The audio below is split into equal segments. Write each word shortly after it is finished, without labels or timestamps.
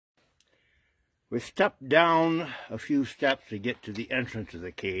We stepped down a few steps to get to the entrance of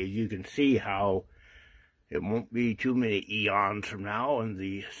the cave. You can see how it won't be too many eons from now and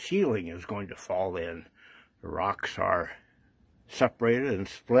the ceiling is going to fall in. The rocks are separated and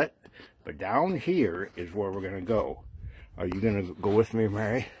split, but down here is where we're going to go. Are you going to go with me,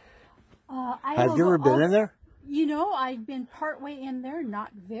 Mary? Have you ever been in there? You know, I've been partway in there,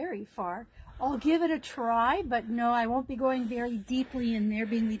 not very far. I'll give it a try, but no, I won't be going very deeply in there,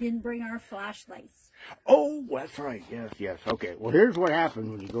 being we didn't bring our flashlights. Oh, that's right. Yes, yes. Okay. Well, here's what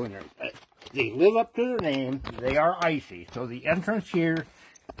happens when you go in there. They live up to their name. They are icy. So the entrance here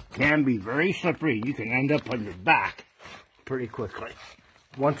can be very slippery. You can end up on your back pretty quickly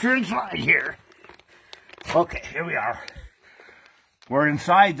once you're inside here. Okay, here we are. We're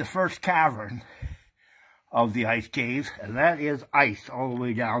inside the first cavern of the ice cave, and that is ice all the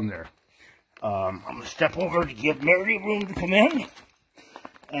way down there. I'm going to step over to give Mary room to come in.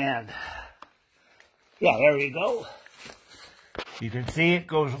 And, yeah, there you go. You can see it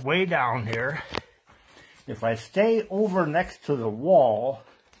goes way down here. If I stay over next to the wall,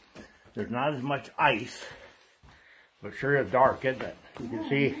 there's not as much ice. But sure is dark, isn't it? You can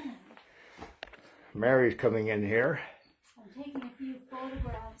see Mary's coming in here. I'm taking a few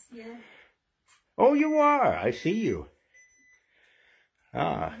photographs here. Oh, you are. I see you.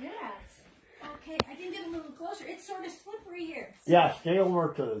 Ah. Yes. Okay, I can get a little closer. It's sort of slippery here. So yeah, stay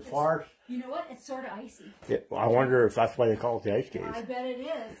over to the far. You know what? It's sort of icy. Yeah, I wonder if that's why they call it the ice cave. I bet it is.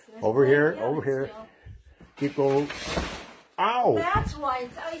 There's over here, over here. Still. Keep going. Ow! That's why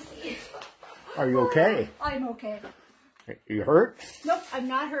it's icy. Are you okay? I'm okay. You hurt? Nope, I'm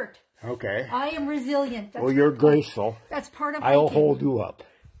not hurt. Okay. I am resilient. That's well, you're graceful. That's part of I'll hiking. hold you up.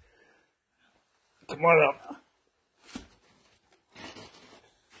 Come on up.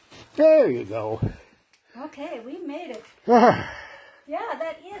 There you go. Okay, we made it. Yeah,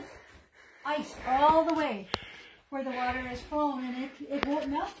 that is ice all the way where the water has flown, and it won't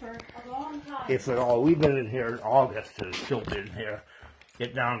melt for a long time. If at all. We've been in here in August and it's still been here.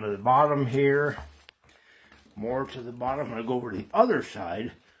 Get down to the bottom here. More to the bottom. I'm going to go over to the other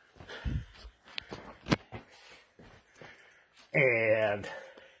side. And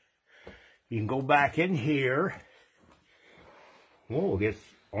you can go back in here. Whoa, it gets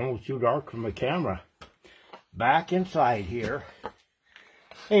almost too dark from the camera. Back inside here.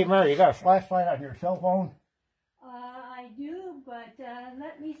 Hey, Mary, you got a flashlight on your cell phone? I do, but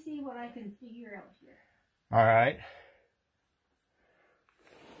let me see what I can figure out here. All right.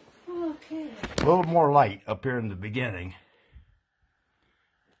 Okay. A little more light up here in the beginning.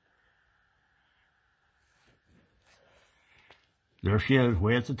 There she is,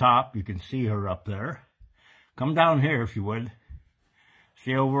 way at the top. You can see her up there. Come down here if you would.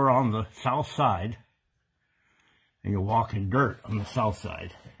 Stay over on the south side. And you'll walk in dirt on the south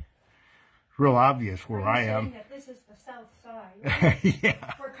side. It's real obvious where I am. That this is the south side.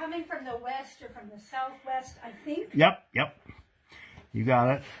 Yeah. We're coming from the west or from the southwest, I think. Yep, yep. You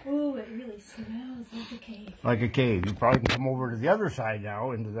got it. Ooh, it really smells like a cave. Like a cave. You probably can come over to the other side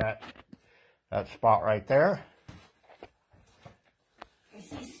now, into that spot right there. I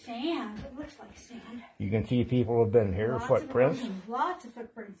see sand. It looks like sand. You can see people have been here, footprints. Lots of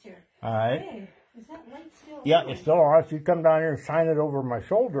footprints here. All right. Hey, is that light still Yeah, on? it's still on. If you come down here and shine it over my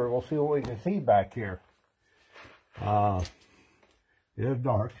shoulder, we'll see what we can see back here. It is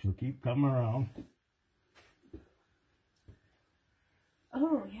dark, so keep coming around.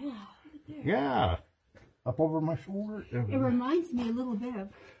 Oh, yeah. Look at there. Yeah. Up over my shoulder. It reminds me a little bit of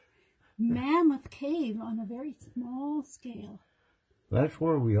Mammoth Cave on a very small scale. That's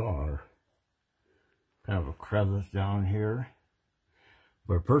where we are. Kind of a crevice down here.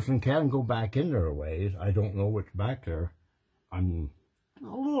 But a person can go back in there a ways. I don't know what's back there. I'm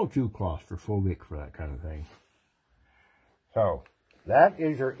a little too claustrophobic for that kind of thing. So, that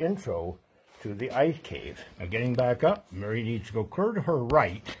is your intro to the ice cave. Now getting back up, Mary needs to go clear to her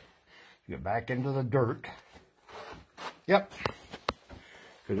right. Get back into the dirt. Yep.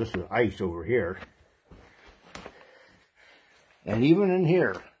 Because this is ice over here. And even in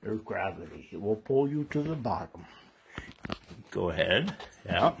here, there's gravity. It will pull you to the bottom. Go ahead.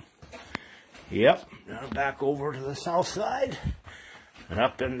 Yep. Yep. Now back over to the south side. And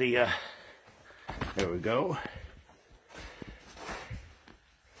up in the, there we go.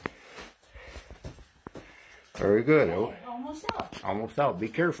 Very good. Okay, almost out. Almost out. Be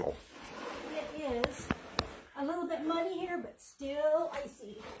careful. It is a little bit muddy here, but still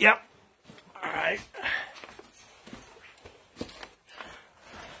icy. Yep. All right.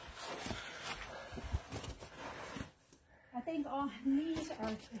 I think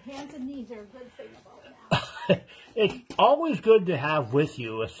hands and knees are a good thing about now. It's always good to have with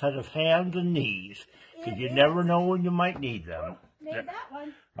you a set of hands and knees, because you never know when you might need them. Made that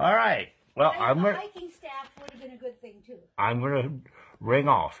one. All right. Well, The hiking staff would have been a good thing too. I'm gonna ring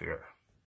off here.